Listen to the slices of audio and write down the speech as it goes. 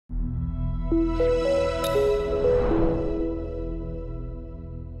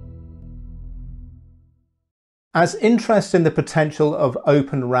As interest in the potential of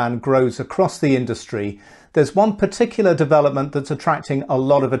Open RAN grows across the industry, there's one particular development that's attracting a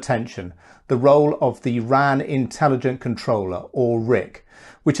lot of attention: the role of the RAN Intelligent Controller, or RIC,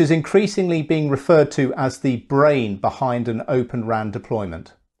 which is increasingly being referred to as the brain behind an Open RAN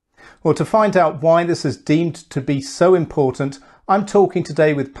deployment. Well, to find out why this is deemed to be so important, I'm talking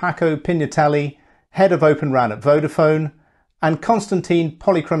today with Paco Pignatelli, Head of Open RAN at Vodafone, and Constantine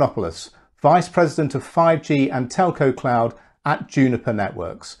Polychronopoulos, Vice President of 5G and Telco Cloud at Juniper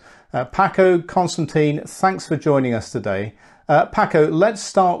Networks. Paco, Constantine, thanks for joining us today. Paco, let's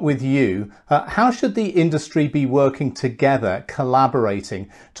start with you. How should the industry be working together, collaborating,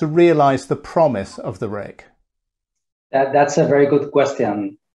 to realise the promise of the RIC? That's a very good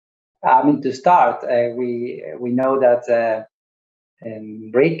question. I mean, to start, we know that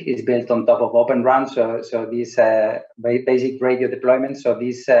RIC is built on top of Open RAN, so this basic radio deployment. So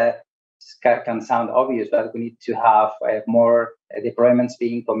this can sound obvious, but we need to have more deployments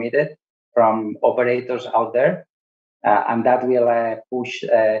being committed from operators out there, and that will push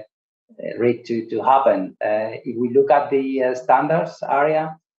RIC to happen. If we look at the standards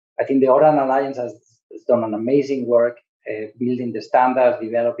area, I think the O-RAN Alliance has done an amazing work building the standards,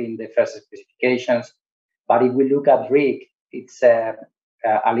 developing the first specifications. But if we look at RIC, it's a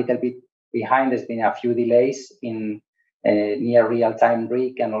little bit behind. There's been a few delays in near real-time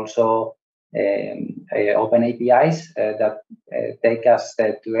RIC and also open APIs that take us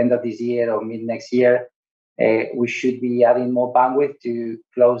to end of this year or mid next year. We should be adding more bandwidth to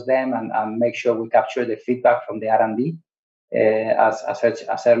close them and make sure we capture the feedback from the R&D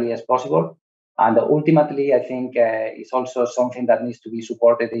as early as possible. And ultimately, I think it's also something that needs to be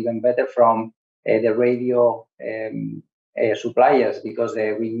supported even better from the radio suppliers, because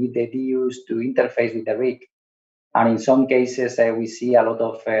we need the DUs to interface with the RIC. And in some cases, we see a lot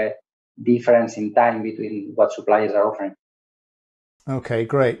of difference in time between what suppliers are offering. Okay,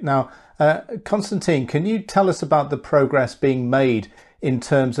 great. Now, Constantine, can you tell us about the progress being made in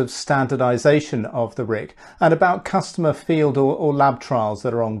terms of standardization of the RIC and about customer field or lab trials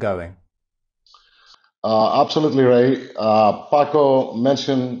that are ongoing? Absolutely, Ray. Paco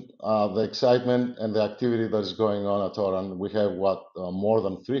mentioned the excitement and the activity that is going on at O-RAN. We have more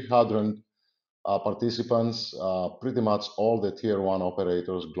than 300 participants, pretty much all the tier 1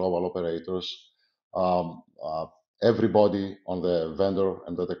 operators, global operators, everybody on the vendor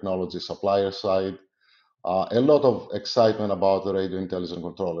and the technology supplier side. A lot of excitement about the radio intelligent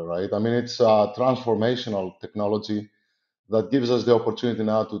controller, right? I mean, it's a transformational technology that gives us the opportunity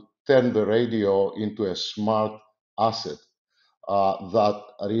now to turn the radio into a smart asset that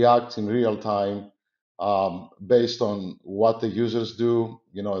reacts in real time based on what the users do,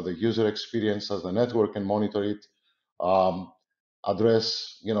 the user experience as the network can monitor it,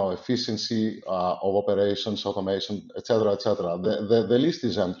 address, efficiency of operations, automation, etc., etc. The list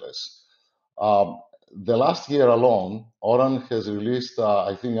is endless. The last year alone, O-RAN has released,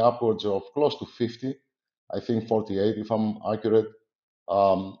 I think, upwards of close to 50, I think 48, if I'm accurate,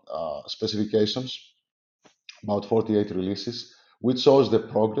 specifications, about 48 releases, which shows the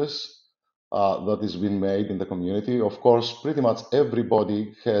progress that has been made in the community. Of course, pretty much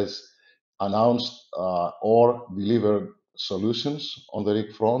everybody has announced or delivered solutions on the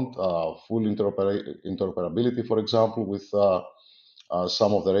RIC front, full interoperability, for example, with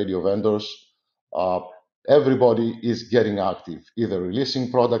some of the radio vendors. Everybody is getting active, either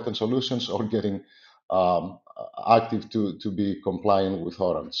releasing product and solutions or getting active to be compliant with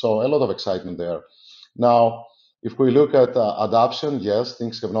O-RAN. So a lot of excitement there. Now, if we look at adoption, yes,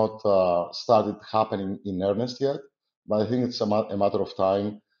 things have not started happening in earnest yet, but I think it's a matter of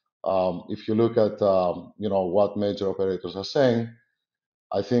time. If you look at what major operators are saying,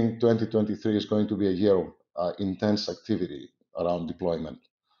 I think 2023 is going to be a year of intense activity around deployment.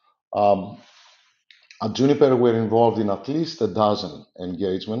 At Juniper, we're involved in at least a dozen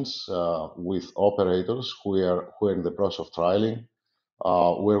engagements with operators who are in the process of trialing.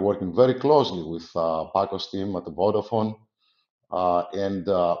 We're working very closely with Paco's team at the Vodafone. And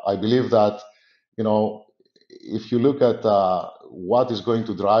I believe that, if you look at what is going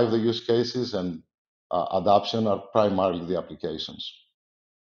to drive the use cases and adoption are primarily the applications.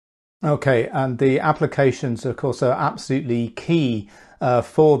 Okay, and the applications, of course, are absolutely key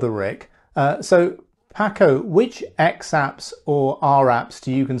for the RIC. So, Paco, which X apps or R apps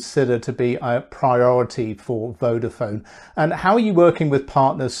do you consider to be a priority for Vodafone? And how are you working with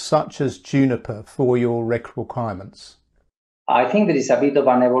partners such as Juniper for your RIC requirements? I think there is a bit of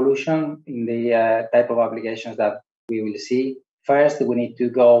an evolution in the type of applications that we will see. First, we need to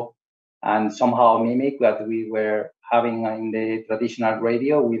go and somehow mimic what we were having in the traditional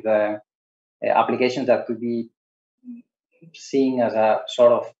radio with applications that could be seen as a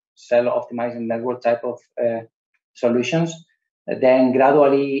sort of self-optimizing network type of solutions. Then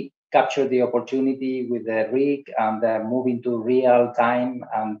gradually capture the opportunity with the RIC and move into real time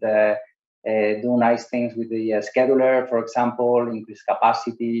and do nice things with the scheduler, for example, increase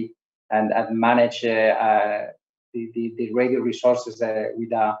capacity and manage the radio resources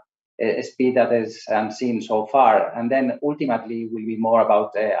with a speed that is unseen so far. And then ultimately will be more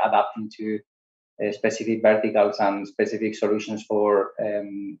about adapting to specific verticals and specific solutions for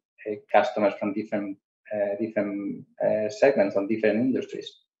customers from different segments on different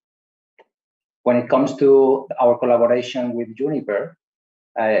industries. When it comes to our collaboration with Juniper,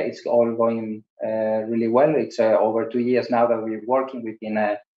 it's all going really well. It's over 2 years now that we're working. We've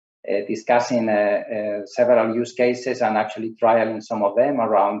been discussing several use cases and actually trialing some of them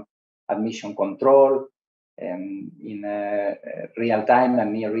around admission control in real time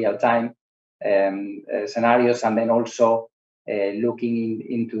and near real time scenarios, and then also looking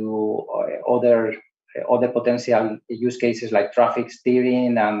into other potential use cases like traffic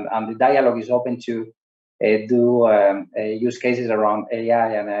steering, and the dialogue is open to do use cases around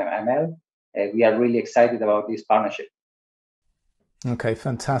AI and ML. We are really excited about this partnership. Okay,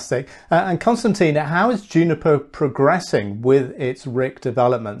 fantastic. And Constantine, how is Juniper progressing with its RIC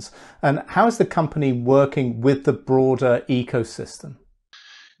developments, and how is the company working with the broader ecosystem?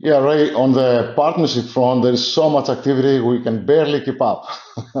 Yeah, Ray, on the partnership front, there is so much activity we can barely keep up.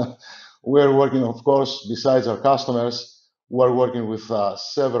 We're working, of course, besides our customers, we're working with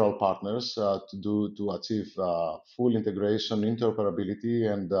several partners to achieve full integration, interoperability,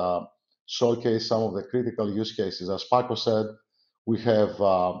 and showcase some of the critical use cases. As Paco said, we have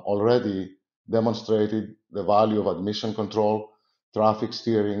already demonstrated the value of admission control, traffic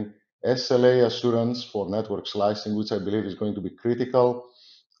steering, SLA assurance for network slicing, which I believe is going to be critical.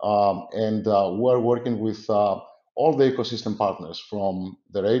 And we're working with all the ecosystem partners, from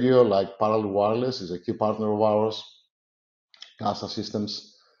the radio, like Parallel Wireless is a key partner of ours, CASA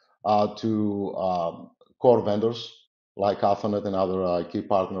Systems, to core vendors like Athonet and other key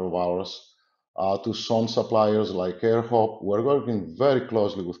partner of ours, to SON suppliers like AirHop. We're working very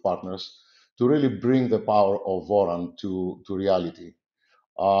closely with partners to really bring the power of VORAN to reality.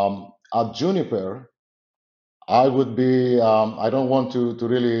 At Juniper, I would be, I don't want to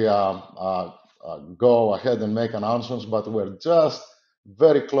really go ahead and make announcements, but we're just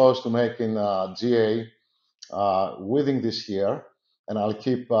very close to making GA within this year, and I'll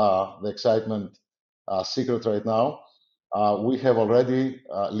keep the excitement secret right now. We have already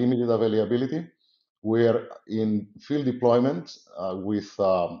limited availability. We're in field deployment with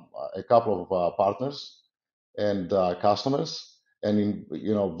a couple of partners and customers, and in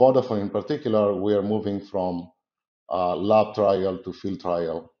Vodafone in particular, we are moving from lab trial to field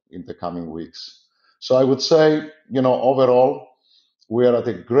trial in the coming weeks. So I would say, overall, we are at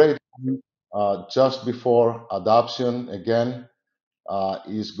a great point just before adoption again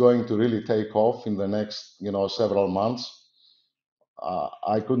is going to really take off in the next, several months.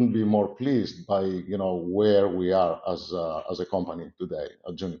 I couldn't be more pleased by, where we are as a company today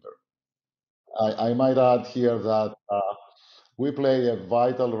at Juniper. I might add here that we play a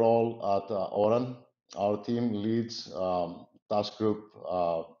vital role at ORAN. Our team leads Task Group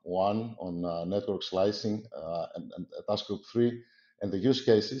 1 on network slicing and Task Group 3 and the use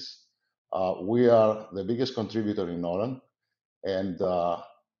cases. We are the biggest contributor in ORAN, and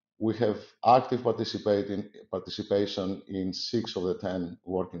we have active participation in 6 of the 10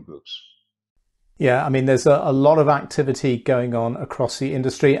 working groups. Yeah, I mean, there's a lot of activity going on across the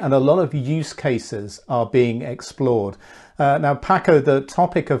industry, and a lot of use cases are being explored. Now, Paco, the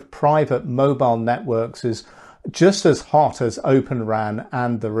topic of private mobile networks is just as hot as Open RAN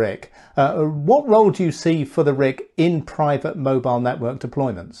and the RIC. What role do you see for the RIC in private mobile network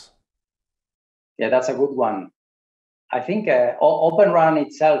deployments? Yeah, that's a good one. I think Open RAN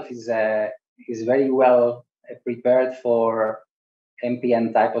itself is very well prepared for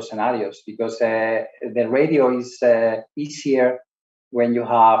MPN type of scenarios, because the radio is easier when you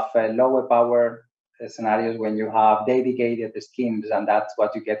have lower power scenarios, when you have dedicated schemes, and that's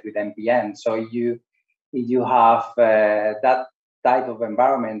what you get with MPN. So you have that type of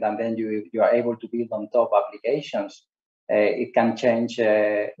environment, and then you are able to build on top applications. It can change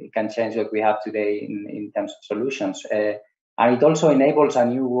what we have today in terms of solutions, and it also enables a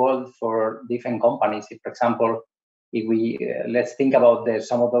new world for different companies. If, for example, if we let's think about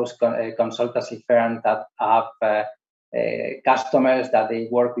some of those consultancy firms that have customers that they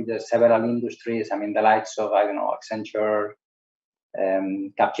work with several industries. I mean, the likes of Accenture,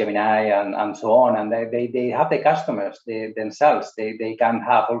 Capgemini and so on, and they have the customers themselves. They can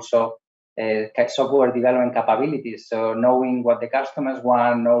have also software development capabilities. So knowing what the customers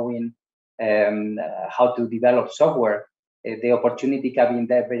want, knowing how to develop software, the opportunity can be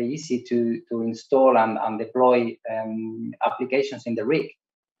there very easy to install and deploy applications in the RIC.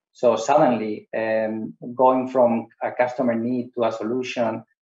 So suddenly, going from a customer need to a solution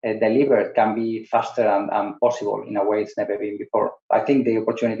delivered can be faster and possible in a way it's never been before. I think the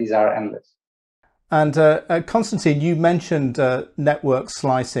opportunities are endless. And Constantine, you mentioned network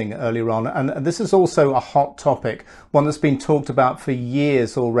slicing earlier on, and this is also a hot topic, one that's been talked about for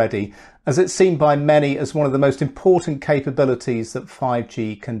years already, as it's seen by many as one of the most important capabilities that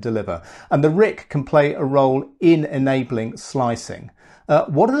 5G can deliver. And the RIC can play a role in enabling slicing.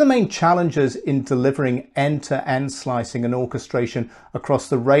 What are the main challenges in delivering end-to-end slicing and orchestration across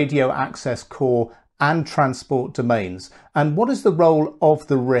the radio access core and transport domains? And what is the role of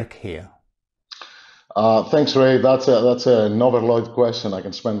the RIC here? Thanks, Ray. That's an overloaded question. I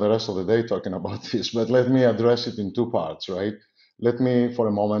can spend the rest of the day talking about this, but let me address it in two parts, right? Let me, for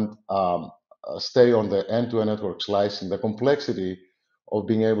a moment, stay on the end-to-end network slicing, the complexity of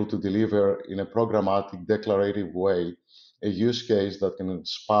being able to deliver in a programmatic, declarative way a use case that can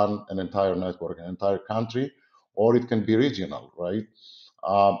span an entire network, an entire country, or it can be regional, right?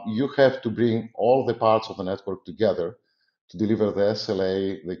 You have to bring all the parts of the network together to deliver the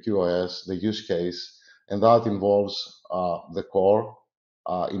SLA, the QoS, the use case, and that involves the core,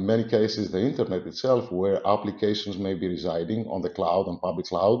 in many cases the internet itself, where applications may be residing on the cloud and public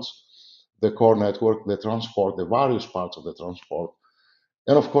clouds, the core network, the transport, the various parts of the transport,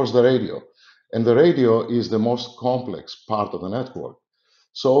 and of course the radio. And the radio is the most complex part of the network.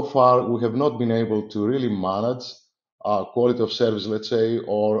 So far, we have not been able to really manage quality of service, let's say,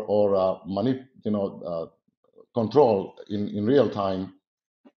 or control in real time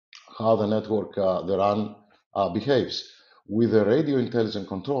how the network, the RAN, behaves. With the radio intelligent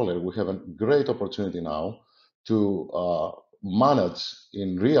controller, we have a great opportunity now to manage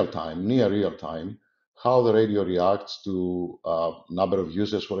in real time, near real time, how the radio reacts to number of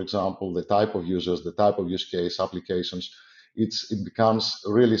users, for example, the type of users, the type of use case, applications. It becomes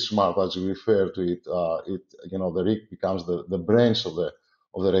really smart as you refer to it. The RIC becomes the brains of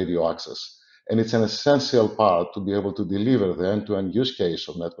the radio access. And it's an essential part to be able to deliver the end-to-end use case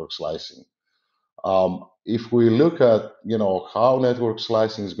of network slicing. If we look at how network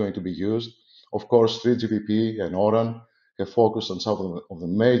slicing is going to be used, of course, 3GPP and ORAN have focused on some of the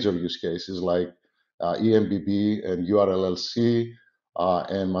major use cases like EMBB and URLLC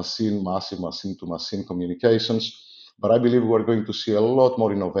and massive machine-to-machine communications. But I believe we're going to see a lot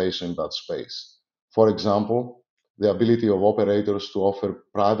more innovation in that space. For example, the ability of operators to offer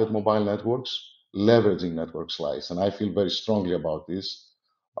private mobile networks, leveraging network slice. And I feel very strongly about this.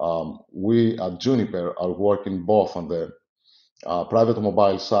 We at Juniper are working both on the private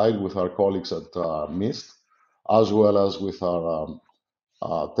mobile side with our colleagues at MIST, as well as with our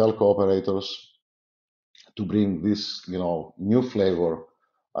telco operators to bring this new flavor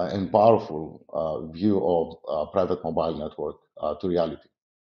and powerful view of private mobile network to reality.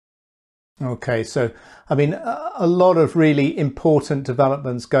 Okay, so I mean, a lot of really important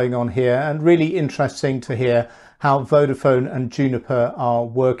developments going on here, and really interesting to hear how Vodafone and Juniper are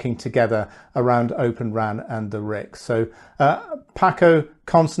working together around Open RAN and the RIC. So Paco,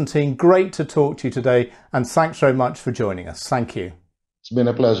 Constantine, great to talk to you today, and thanks very much for joining us. Thank you. It's been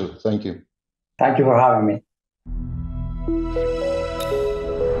a pleasure. Thank you. Thank you for having me.